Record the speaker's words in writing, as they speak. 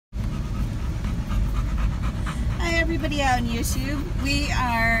everybody out on YouTube.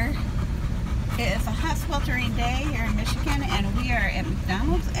 It is a hot sweltering day here in Michigan, and we are at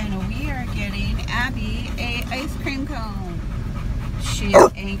McDonald's, and we are getting Abby a ice cream cone. She's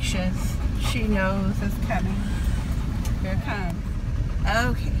anxious. She knows it's coming. Here it comes.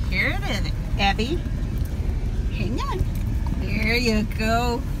 Okay, here it is, Abby. Hang on. There you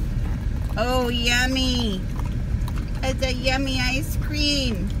go. Oh, yummy. It's a yummy ice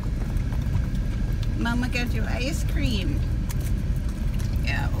cream. Mama got you ice cream.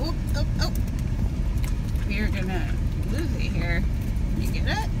 Yeah, oh. We're gonna lose it here. You get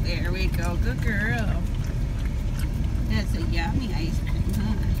it? There we go, good girl. That's a yummy ice cream,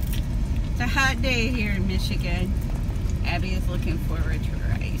 huh? It's a hot day here in Michigan. Abby is looking forward to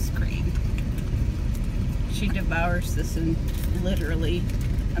her ice cream. She devours this in literally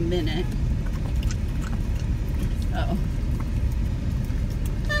a minute. Oh.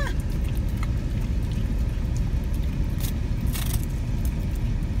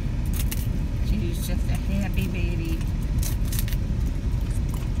 She's just a happy baby.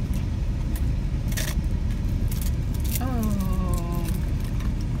 Oh.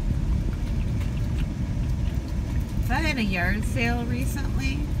 So I had a yard sale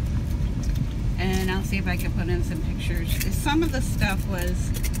recently, and I'll see if I can put in some pictures. Some of the stuff was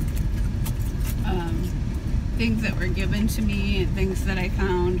things that were given to me and things that I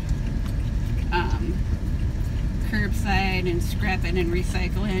found curbside and scrapping and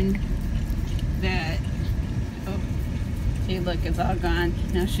recycling that, oh, see, look, it's all gone.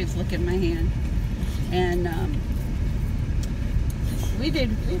 Now she's looking at my hand. And we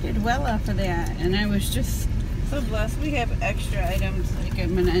did well off of that, and I was just so blessed. We have extra items, like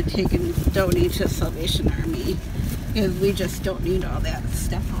I'm gonna take and donate to Salvation Army, because we just don't need all that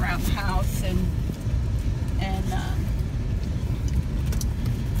stuff around the house.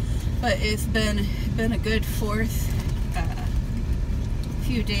 But it's been a good fourth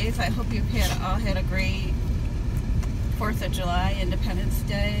few days. I hope you've all had a great 4th of July, Independence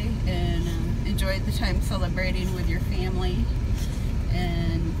Day, and enjoyed the time celebrating with your family.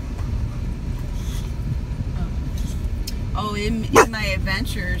 And in my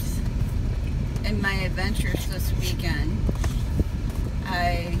adventures this weekend,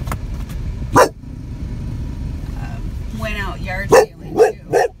 I went out yard sailing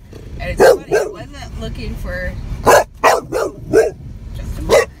too. And it's funny, I wasn't looking for, just a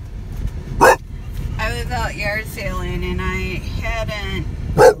minute. I was out yard sailing, and I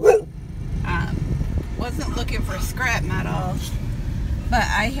wasn't looking for scrap metal, but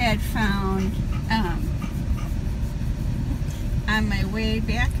I had found, on my way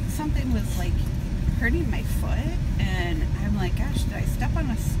back, something was like hurting my foot, and I'm like, gosh, did I step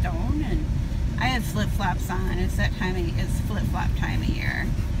on a stone? And I had flip-flops on. It's flip-flop time of year.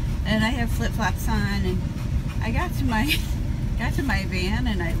 And I have flip-flops on, and I got to my van,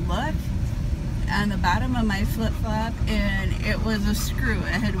 and I looked on the bottom of my flip-flop, and it was a screw.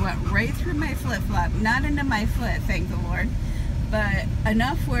 It had went right through my flip-flop, not into my foot, thank the Lord, but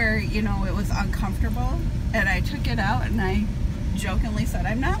enough where, you know, it was uncomfortable. And I took it out, and I jokingly said,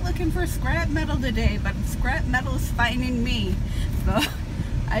 I'm not looking for scrap metal today, but scrap metal is finding me. So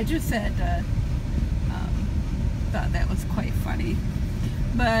I just had thought that was quite funny.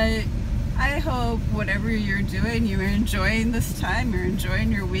 But I hope whatever you're doing, you're enjoying this time, you're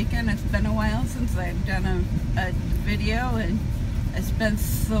enjoying your weekend. It's been a while since I've done a video, and it's been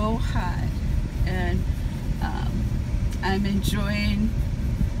so hot, and I'm enjoying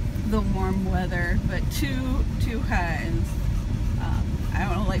the warm weather, but too hot. And I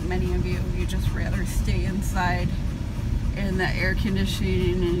don't know, like many of you just rather stay inside in the air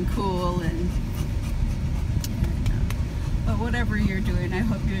conditioning and cool, but whatever you're doing, I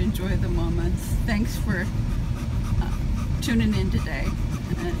hope you enjoy the moments. Thanks for tuning in today,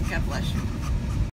 and God bless you.